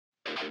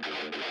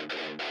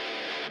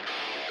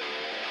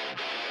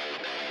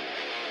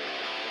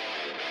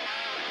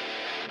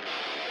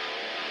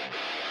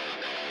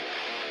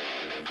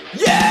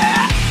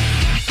Yeah!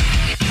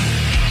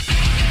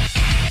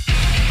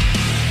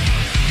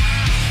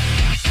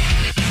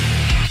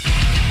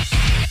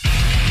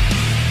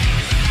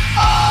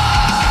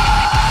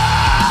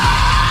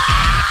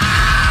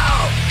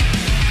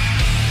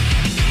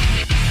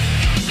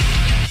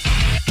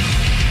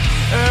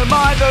 Am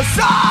I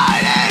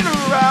deciding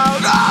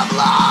around of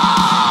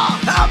law?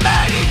 How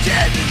many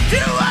chances do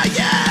I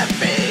get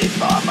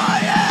before my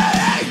head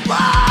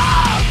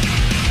explodes?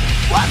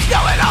 What's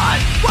going on?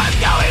 What's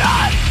going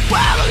on?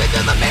 Well, look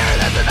into the mirror,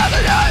 there's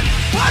another gun.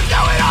 What's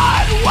going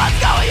on? What's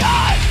going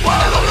on?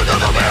 Well, look into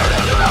the mirror,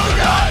 there's another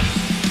gun.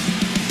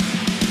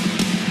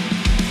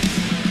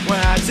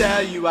 When I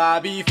tell you I'll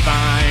be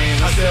fine,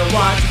 I still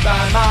want you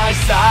by my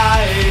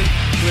side.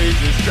 Please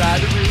just try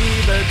to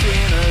read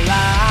between the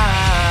lines.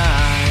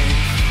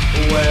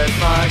 Where's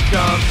my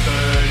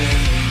comfort in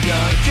the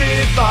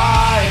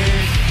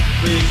undefined?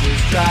 Please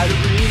just try to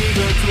read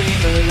between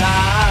the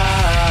lines.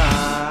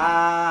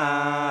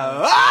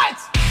 What?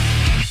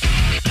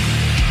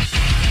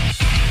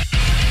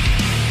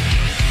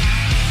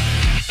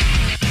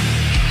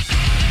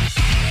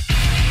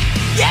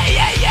 Yeah,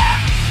 yeah, yeah.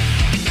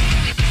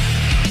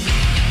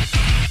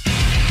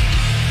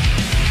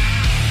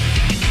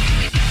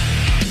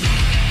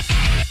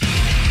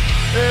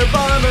 If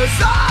I'm a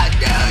son,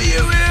 do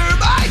you hear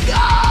my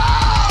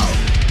call?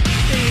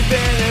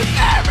 Even if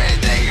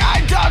everything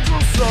I touch will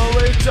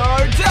slowly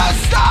turn to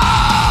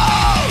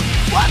stone.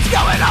 What's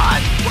going on?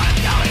 What's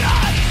going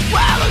on?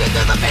 Well, look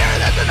into the mirror,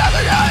 there's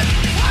another gun.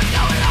 What's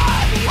going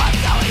on? What's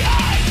going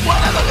on? When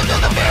I look into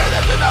the mirror,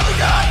 there's another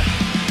gun.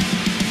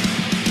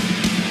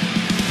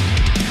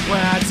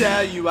 When I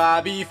tell you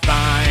I'll be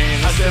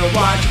fine, I still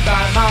want you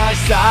by my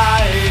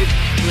side.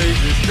 Please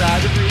just try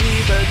to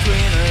read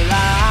between the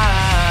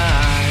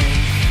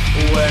lines.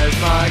 Where's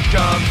my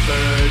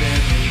comfort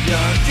in the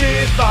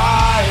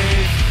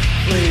undefined?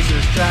 Please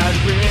just try to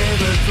read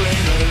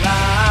between the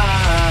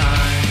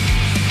lines.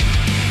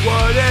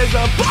 What is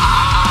the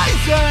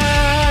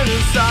poison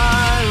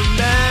inside of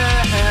me?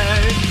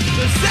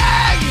 The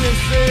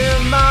sadness in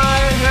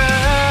my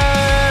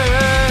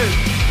head.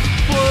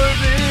 Put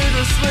me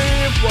to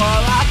sleep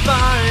while I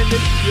find a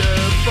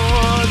cure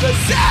for the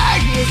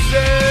sadness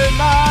in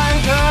my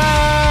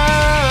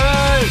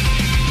head.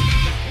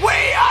 We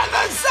are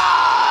the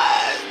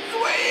sons,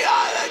 we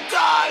are the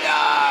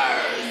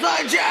daughters, the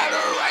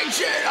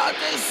generation of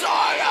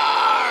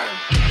disorder.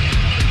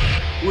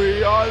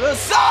 We are the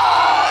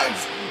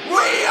sons,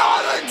 we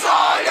are the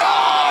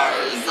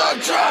daughters, the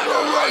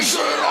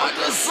generation of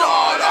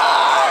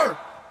disorder.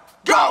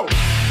 Go!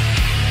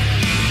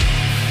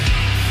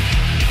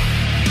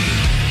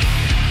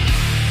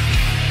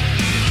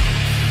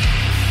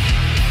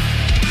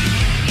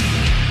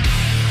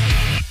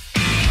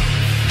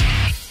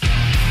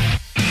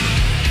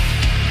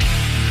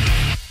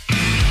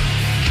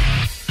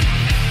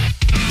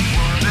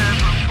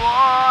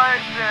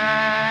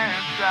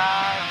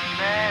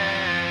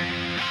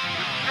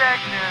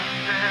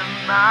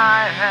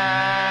 My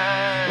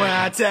head. When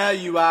I tell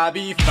you I'll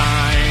be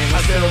fine,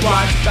 I still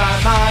want you by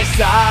my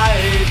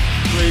side.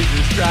 Please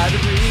just try to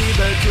read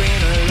between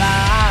the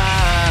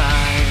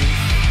lines.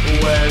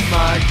 Where's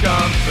my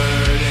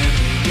comfort in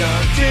the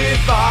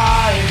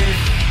undefined?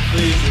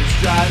 Please just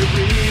try to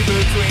read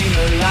between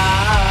the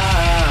lines.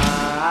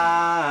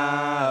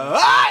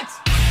 What?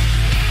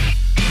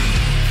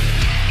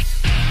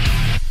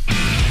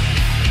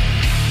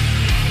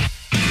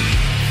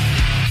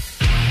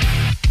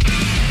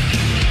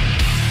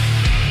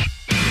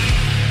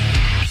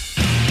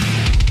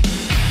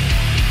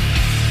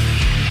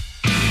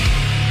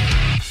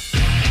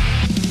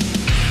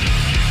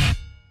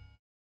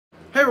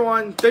 Hey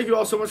everyone, thank you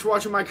all so much for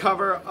watching my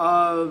cover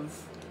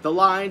of The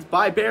Lines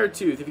by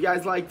BearTooth. If you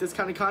guys like this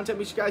kind of content,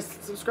 make sure you guys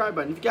hit the subscribe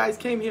button. If you guys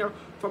came here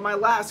for my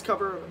last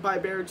cover by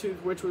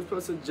BearTooth, which was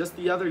posted just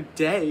the other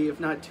day, if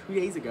not 2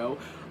 days ago,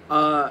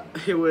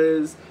 it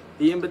was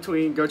The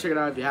In-Between. Go check it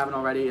out if you haven't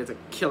already. It's a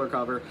killer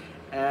cover.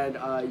 And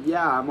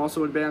yeah, I'm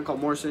also in a band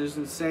called More Sinners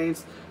Than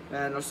Saints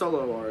and a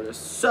solo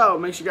artist. So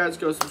make sure you guys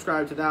go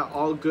subscribe to that.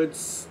 All good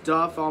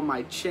stuff on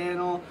my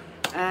channel.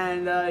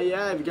 And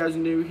yeah, if you guys are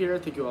new here,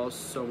 thank you all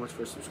so much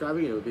for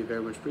subscribing. It would be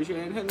very much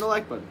appreciated. And hitting the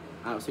like button.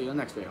 I will see you in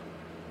the next video.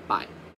 Bye.